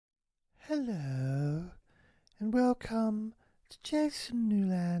Hello, and welcome to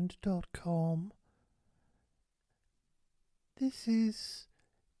jasonnewland.com. This is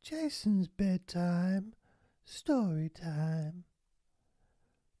Jason's bedtime story time.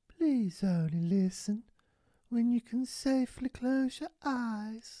 Please only listen when you can safely close your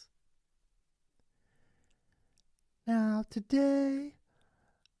eyes. Now today,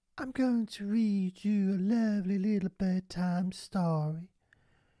 I'm going to read you a lovely little bedtime story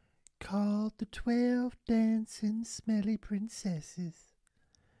called The 12 Dancing Smelly Princesses.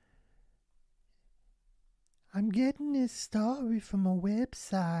 I'm getting this story from a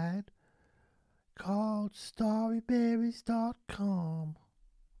website called storyberries.com.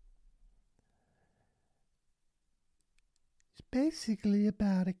 It's basically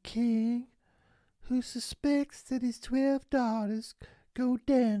about a king who suspects that his 12 daughters go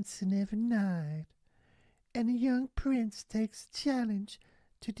dancing every night, and a young prince takes a challenge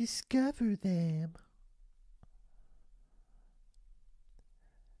to discover them.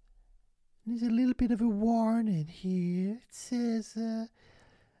 There's a little bit of a warning here. It says,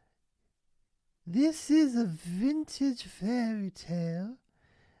 this is a vintage fairy tale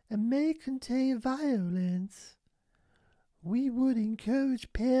and may contain violence. We would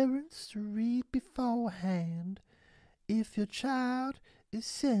encourage parents to read beforehand if your child is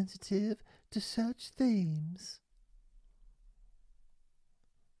sensitive to such themes.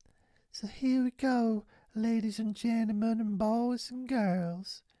 So here we go, ladies and gentlemen and boys and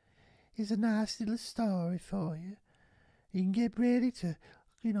girls. Here's a nice little story for you. You can get ready to,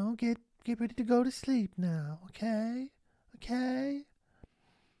 get ready to go to sleep now, okay? Okay?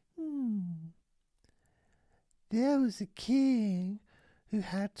 There was a king who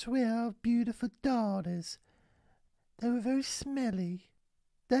had 12 beautiful daughters. They were very smelly.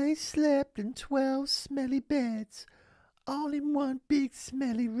 They slept in 12 smelly beds, all in one big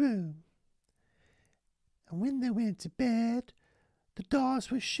smelly room. And when they went to bed, the doors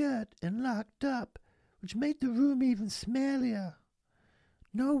were shut and locked up, which made the room even smellier.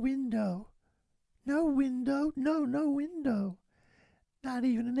 No window. No window. No window. Not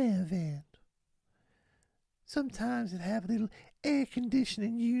even an air vent. Sometimes they'd have a little air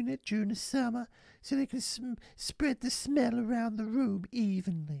conditioning unit during the summer so they could spread the smell around the room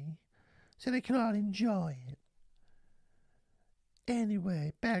evenly, so they could all enjoy it.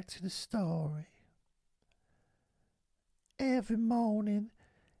 Anyway, back to the story. Every morning,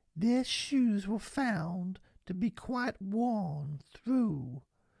 their shoes were found to be quite worn through,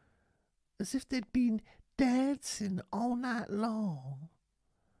 as if they'd been dancing all night long.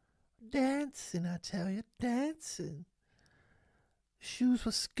 Dancing, I tell you, dancing. Shoes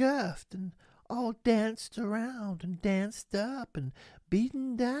were scuffed and all danced around and danced up and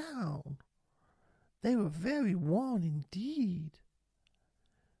beaten down. They were very worn indeed.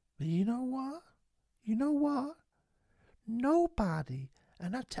 But you know what? Nobody,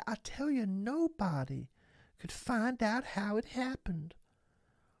 and I tell you, nobody could find out how it happened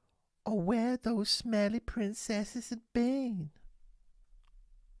or where those smelly princesses had been.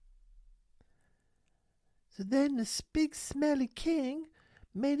 So then the big smelly king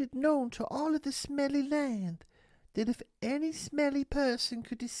made it known to all of the smelly land that if any smelly person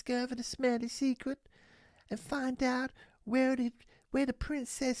could discover the smelly secret and find out where the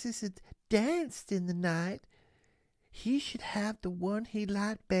princesses had danced in the night, he should have the one he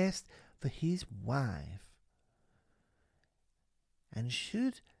liked best for his wife, and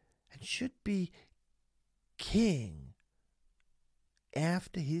should be king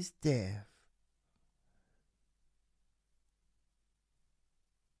after his death.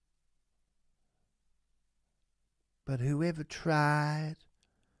 But whoever tried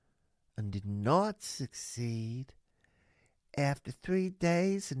and did not succeed, after 3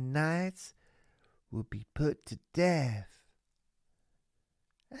 days and nights would be put to death.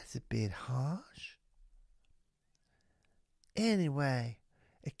 That's a bit harsh. Anyway,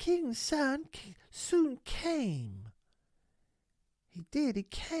 a king's son soon came. He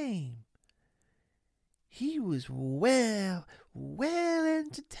came. He was well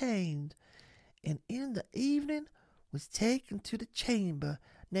entertained, and in the evening was taken to the chamber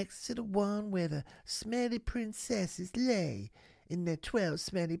next to the one where the smelly princesses lay in their 12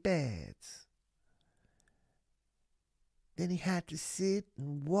 smelly beds. Then he had to sit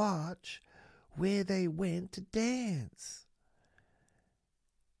and watch where they went to dance.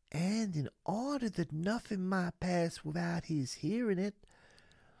 And in order that nothing might pass without his hearing it,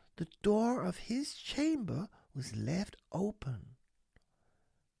 the door of his chamber was left open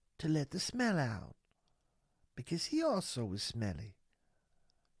to let the smell out, because he also was smelly.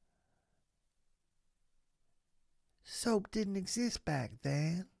 Soap didn't exist back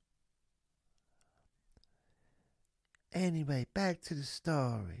then. Anyway, back to the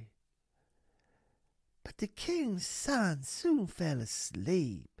story. But the king's son soon fell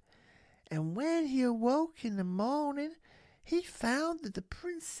asleep, and when he awoke in the morning, he found that the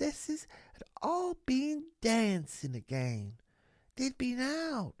princesses had all been dancing again. They'd been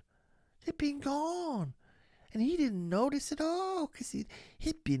out. They'd been gone. And he didn't notice at all because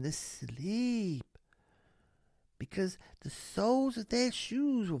he'd been asleep. Because the soles of their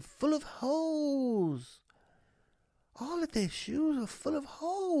shoes were full of holes. All of their shoes were full of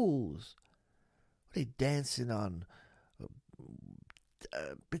holes. Were they dancing on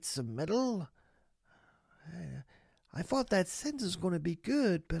bits of metal? I thought that sentence was going to be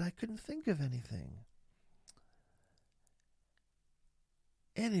good, but I couldn't think of anything.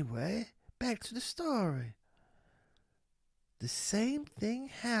 Anyway, back to the story. The same thing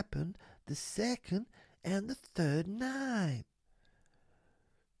happened the second and the third night.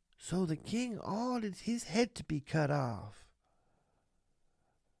 So the king ordered his head to be cut off.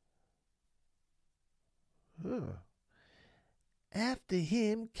 After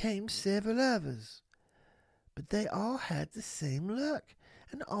him came several others, but they all had the same luck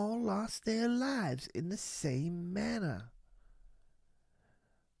and all lost their lives in the same manner.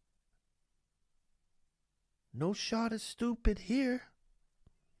 No short of stupid here.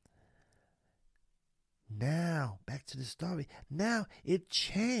 Now, back to the story. Now it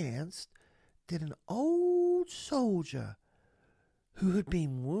chanced that an old soldier who had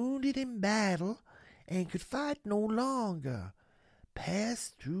been wounded in battle and could fight no longer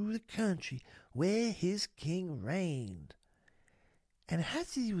passed through the country where his king reigned. And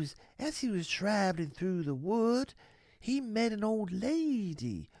as he was traveling through the wood, he met an old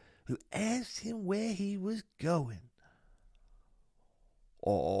lady who asked him where he was going.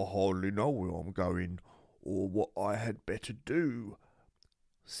 I hardly know where I'm going, or what I had better do,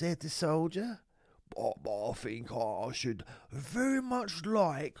 said the soldier. But I think I should very much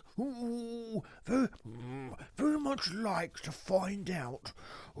like, very much like to find out,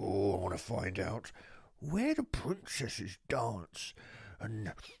 I want to find out where the princesses dance,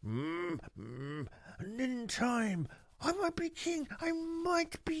 and in time I might be king,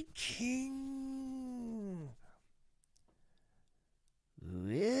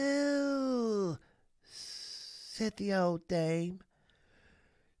 Well, said the old dame,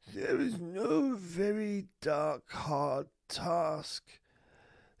 there is no very dark, hard task.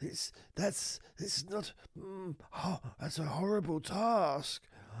 That's a horrible task.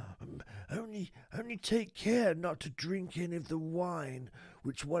 Only take care not to drink any of the wine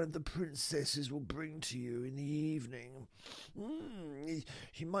which one of the princesses will bring to you in the evening.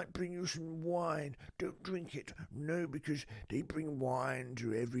 She might bring you some wine. Don't drink it. No, because they bring wine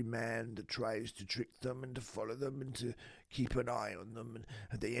to every man that tries to trick them and to follow them and to keep an eye on them,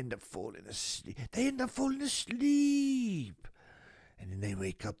 and they end up falling asleep. And then they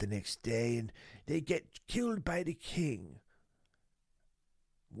wake up the next day and they get killed by the king.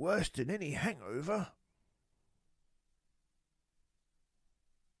 Worse than any hangover.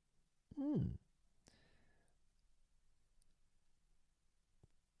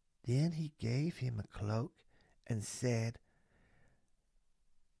 Then he gave him a cloak and said,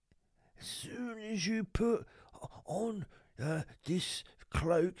 as soon as you put on this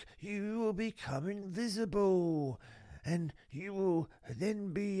cloak, you will become invisible, and you will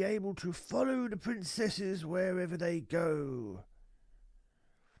then be able to follow the princesses wherever they go.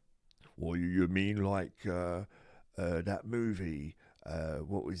 Well, you mean like that movie?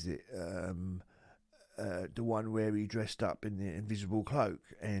 What was it? The one where he dressed up in the invisible cloak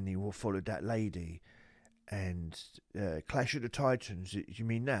and he followed that lady, and Clash of the Titans. You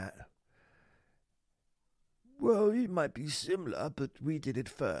mean that? Well, it might be similar, but we did it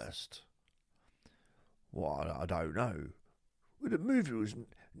first. Well, I don't know. Well, the movie was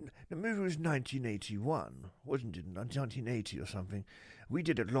 1981, wasn't it? 1980 or something. We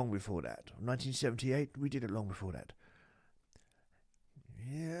did it long before that. 1978, we did it long before that.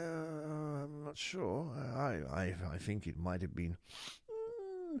 Yeah, I'm not sure. I think it might have been.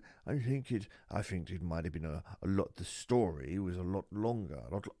 I think it might have been a lot. The story was a lot longer,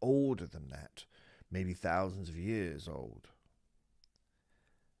 a lot older than that. Maybe thousands of years old.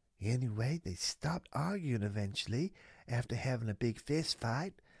 Anyway, they stopped arguing eventually after having a big fist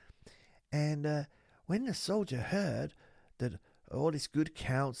fight. And when the soldier heard that all this good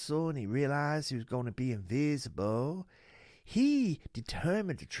counsel and he realized he was going to be invisible, he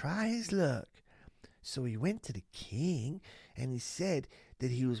determined to try his luck. So he went to the king and he said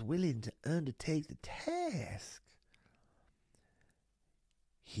that he was willing to undertake the task.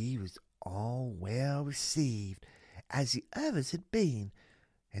 He was all well received, as the others had been,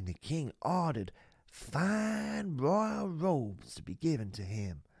 and the king ordered fine royal robes to be given to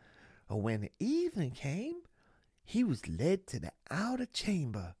him. And when the evening came, he was led to the outer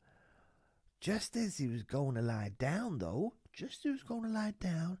chamber. Just as he was going to lie down,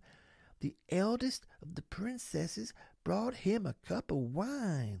 the eldest of the princesses brought him a cup of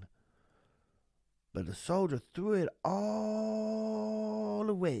wine. But the soldier threw it all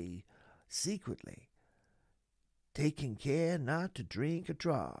away secretly, taking care not to drink a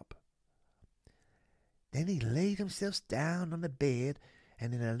drop. Then he laid himself down on the bed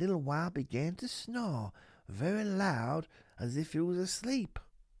and in a little while began to snore very loud as if he was asleep.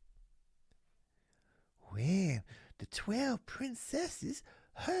 When the 12 princesses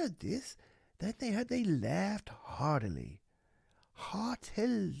heard this, they laughed heartily,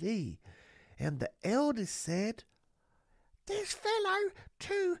 and the eldest said, "This fellow,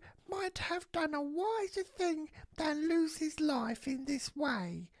 too, might have done a wiser thing than lose his life in this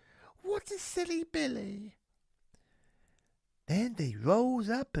way. What a silly Billy!" Then they rose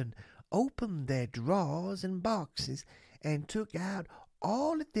up and opened their drawers and boxes and took out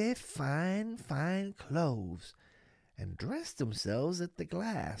all of their fine clothes and dressed themselves at the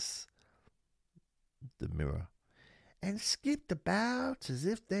mirror, and skipped about as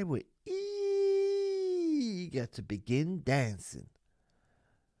if they were eager to begin dancing.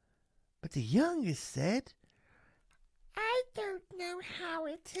 But the youngest said, "I don't know how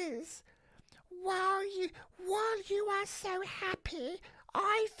it is. While you are so happy,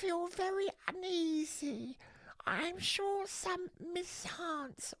 I feel very uneasy. I'm sure some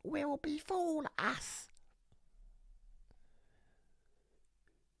mischance will befall us."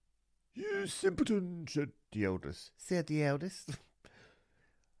 "You simpleton," said the eldest.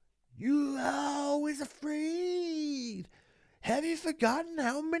 "You are always afraid. Have you forgotten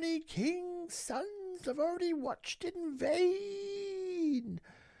how many kings' sons have already watched in vain?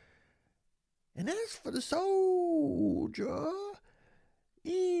 And as for the soldier,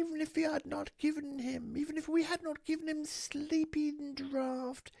 even if we had not given him sleeping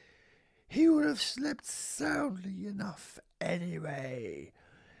draught, he would have slept soundly enough anyway,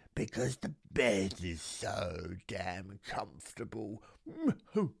 because the bed is so damn comfortable."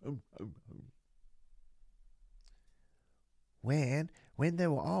 When they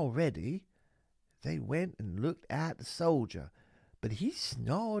were all ready, they went and looked at the soldier, but he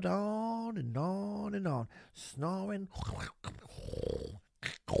snored on and on and on, snoring.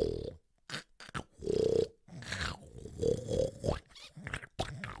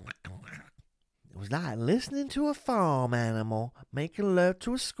 It was like listening to a farm animal making love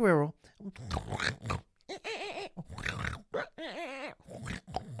to a squirrel.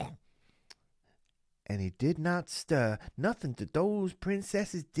 And he did not stir. Nothing that those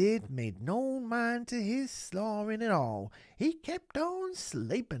princesses did made no mind to his snoring at all. He kept on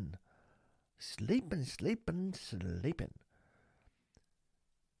sleeping. Sleeping.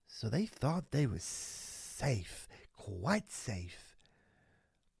 So they thought they were safe, quite safe.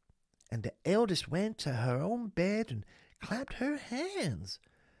 And the eldest went to her own bed and clapped her hands.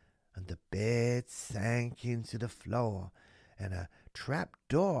 And the bed sank into the floor, and a trap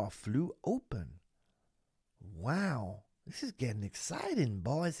door flew open. Wow, this is getting exciting,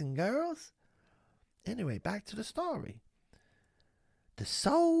 boys and girls. Anyway, back to the story. The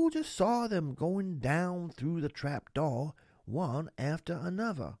soldier saw them going down through the trap door, one after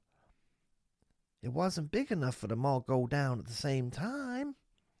another. It wasn't big enough for them all go down at the same time.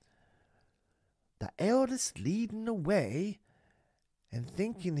 The eldest leading the way, and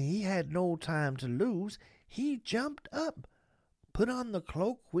thinking he had no time to lose, he jumped up, put on the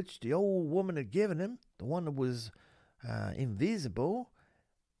cloak which the old woman had given him, the one that was invisible.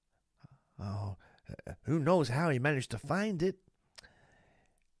 Who knows how he managed to find it?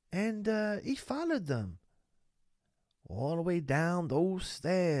 And he followed them all the way down those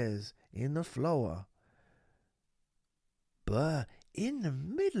stairs in the floor. But in the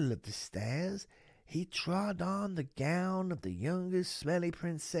middle of the stairs, he trod on the gown of the youngest smelly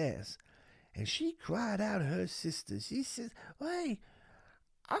princess, and she cried out her sister. She said, "Wait,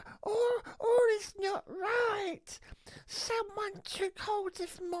 all is not right. Someone took hold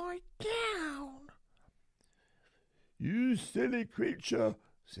of my gown." "You silly creature,"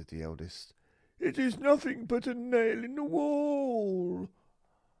 said the eldest. "It is nothing but a nail in the wall."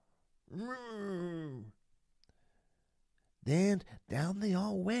 Then down they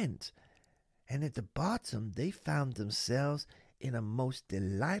all went, and at the bottom they found themselves in a most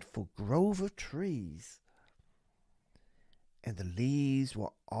delightful grove of trees. And the leaves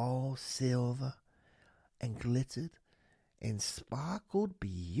were all silver and glittered and sparkled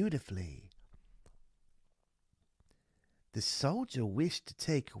beautifully. The soldier wished to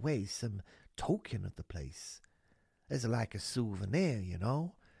take away some token of the place, as like a souvenir, you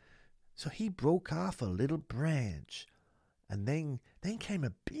know. So he broke off a little branch, and then came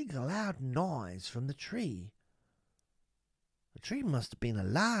a big loud noise from the tree. The tree must have been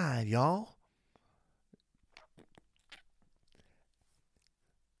alive, y'all.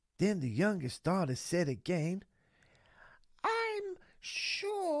 Then the youngest daughter said again, I'm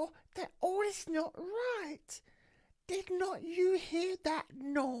sure that all is not right. Did not you hear that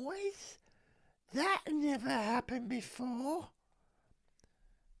noise? That never happened before.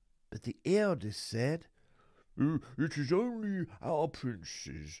 But the eldest said, It is only our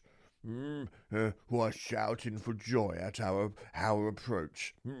princes who are shouting for joy at our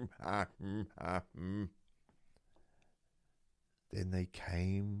approach. Then they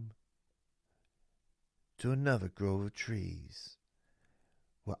came to another grove of trees,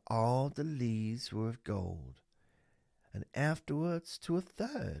 where all the leaves were of gold, and afterwards to a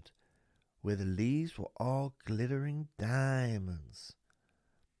third, where the leaves were all glittering diamonds.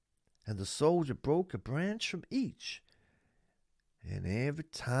 And the soldier broke a branch from each, and every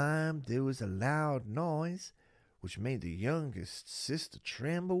time there was a loud noise, which made the youngest sister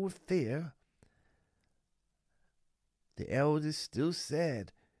tremble with fear, the eldest still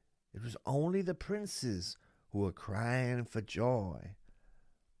said it was only the princes who were crying for joy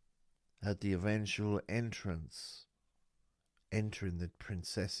at the eventual entering the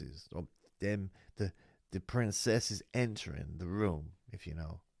princesses, or them, the princesses entering the room, if you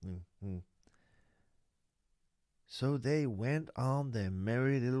know. So they went on their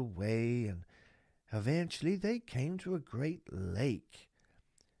merry little way, and eventually they came to a great lake.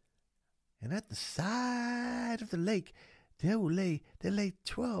 And at the side of the lake there lay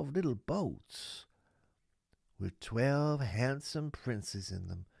 12 little boats, with 12 handsome princes in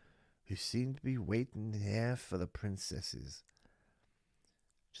them, who seemed to be waiting there for the princesses.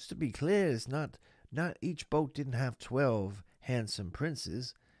 Just to be clear, it's not each boat didn't have 12 handsome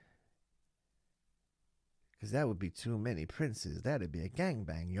princes, because that would be too many princes. That'd be a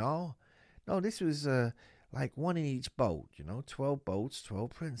gangbang, y'all. No, this was like one in each boat, 12 boats,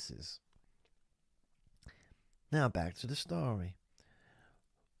 12 princes. Now back to the story.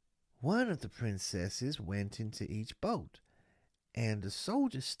 One of the princesses went into each boat, and the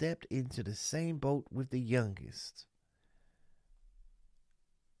soldier stepped into the same boat with the youngest.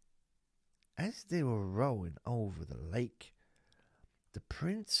 As they were rowing over the lake, the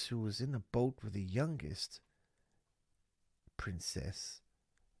prince who was in the boat with the youngest princess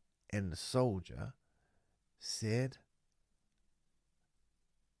and the soldier said,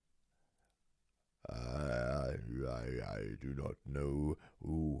 I do not know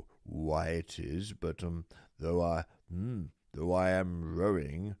why it is, but though I am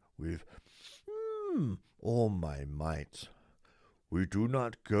rowing with all my might, we do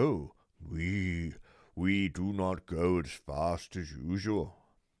not go. We do not go as fast as usual,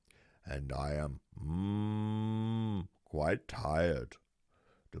 and I am quite tired.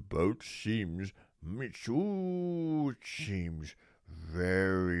 The boat seems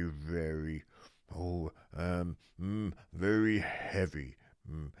very, very, very heavy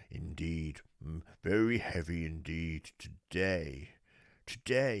indeed. Very heavy indeed today.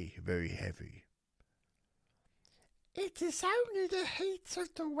 Today, very heavy. It is only the heat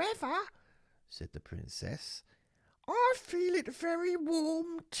of the weather, said the princess. I feel it very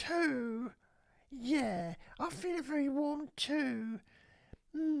warm too. Yeah, I feel it very warm too.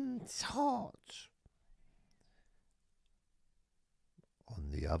 It's hot.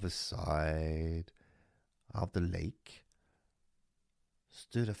 On the other side of the lake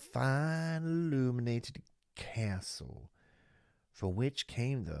stood a fine illuminated castle, from which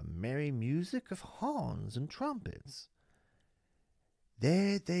came the merry music of horns and trumpets.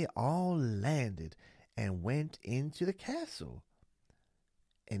 There they all landed and went into the castle,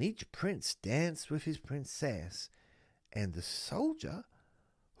 and each prince danced with his princess, and the soldier,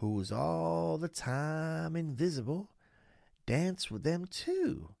 who was all the time invisible, danced with them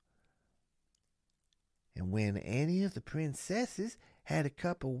too. And when any of the princesses had a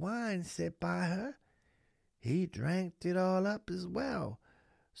cup of wine set by her, he drank it all up as well,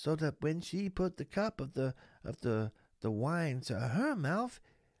 so that when she put the cup of the wine to her mouth,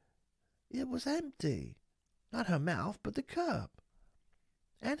 it was empty. Not her mouth, but the cup.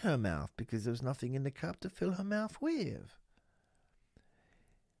 And her mouth, because there was nothing in the cup to fill her mouth with.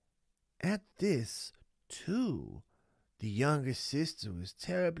 At this, too, the younger sister was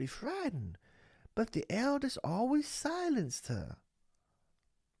terribly frightened, but the eldest always silenced her.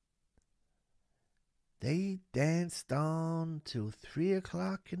 They danced on till 3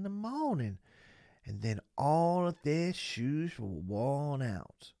 o'clock in the morning, and then all of their shoes were worn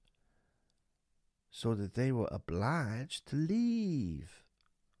out. so that they were obliged to leave.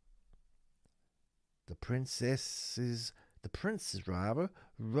 The princes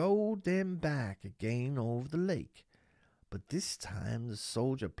rowed them back again over the lake, but this time the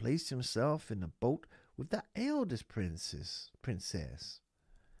soldier placed himself in a boat with the eldest princess.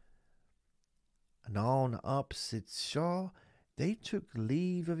 And on the opposite shore they took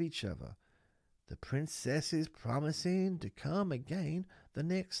leave of each other, the princesses promising to come again the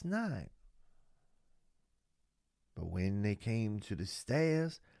next night. But when they came to the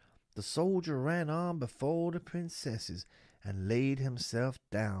stairs, the soldier ran on before the princesses and laid himself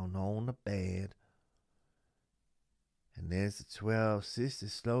down on the bed. And as the 12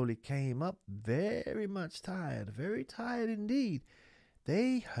 sisters slowly came up, very much tired, very tired indeed,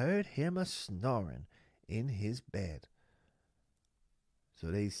 they heard him a-snoring in his bed.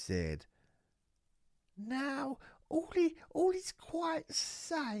 So they said, "Now all is quite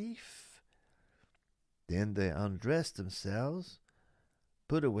safe." Then they undressed themselves,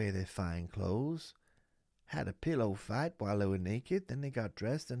 put away their fine clothes, had a pillow fight while they were naked, then they got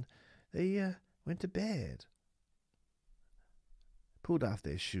dressed and they went to bed. Pulled off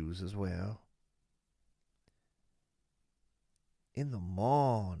their shoes as well. In the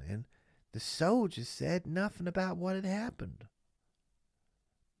morning, the soldier said nothing about what had happened,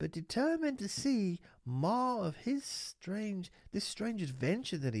 but determined to see more of this strange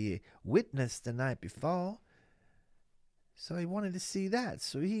adventure that he witnessed the night before. So he wanted to see that.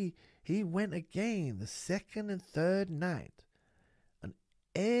 So he went again the second and third night, and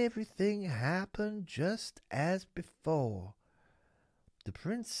everything happened just as before. The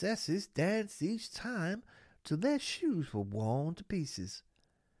princesses danced each time till their shoes were worn to pieces,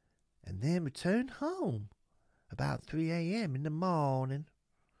 and then returned home about 3 a.m. in the morning.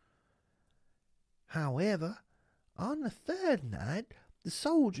 However, on the third night, the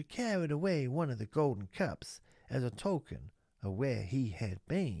soldier carried away one of the golden cups as a token of where he had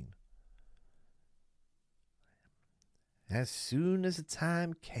been. As soon as the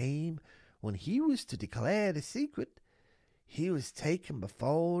time came when he was to declare the secret, he was taken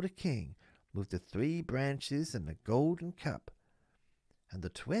before the king with the 3 branches and the golden cup, and the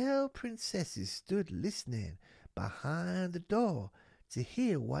 12 princesses stood listening behind the door to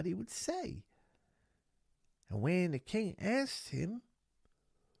hear what he would say. And when the king asked him,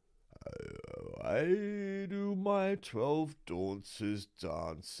 "Why do my 12 dancers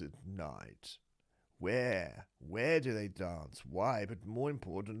dance at night? Where do they dance? Why, but more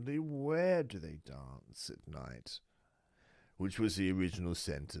importantly, where do they dance at night?" Which was the original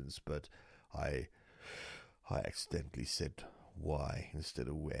sentence, but I accidentally said why instead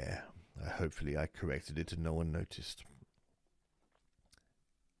of where. Hopefully I corrected it and no one noticed.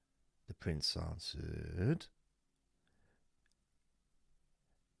 The prince answered,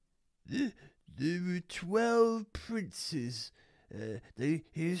 There were 12 princes.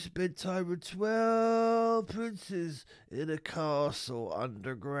 He spent time with 12 princes in a castle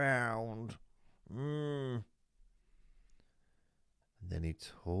underground. And then he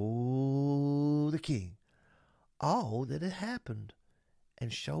told the king all that had happened,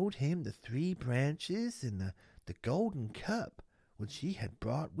 and showed him the 3 branches and the golden cup which he had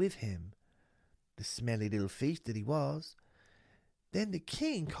brought with him, the smelly little thief that he was. Then the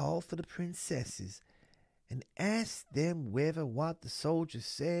king called for the princesses and asked them whether what the soldier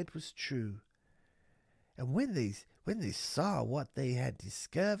said was true. And when they saw what they had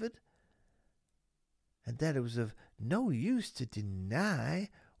discovered, and that it was of no use to deny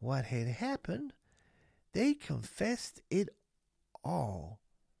what had happened, they confessed it all.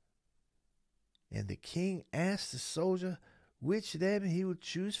 And the king asked the soldier which of them he would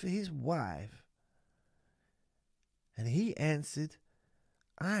choose for his wife. And he answered,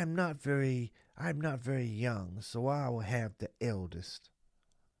 I am not very young, so I will have the eldest.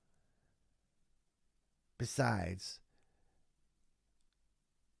 Besides,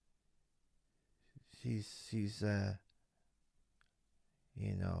 she's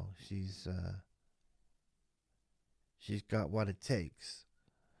got what it takes.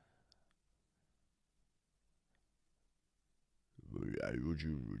 What do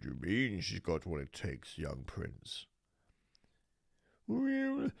you mean she's got what it takes, young prince?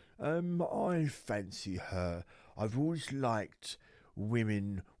 Well, I fancy her. I've always liked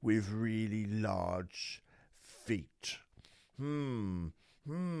women with really large feet. Always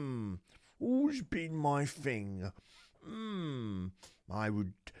been my thing. I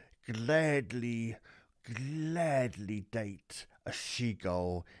would gladly date a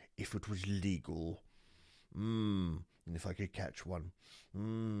she-gull if it was legal. And if I could catch one.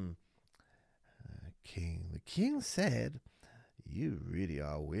 The king said, You really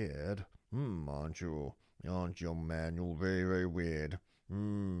are weird. Aren't you, young man? You're very, very weird.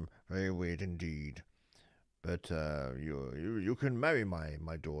 Very weird indeed. But you can marry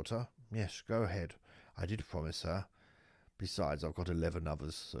my daughter. Yes, go ahead. I did promise her. Besides, I've got 11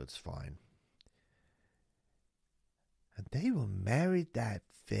 others, so it's fine. And they were married that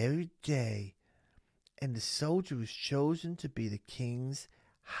very day, and the soldier was chosen to be the king's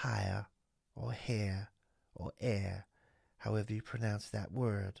hire, or heir, or heir, however you pronounce that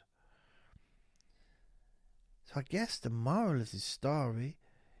word. So I guess the moral of this story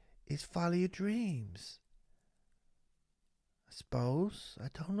is follow your dreams. I suppose. I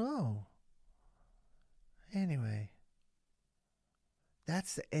don't know. Anyway,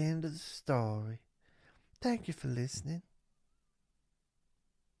 that's the end of the story. Thank you for listening.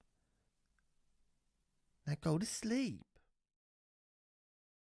 Now go to sleep.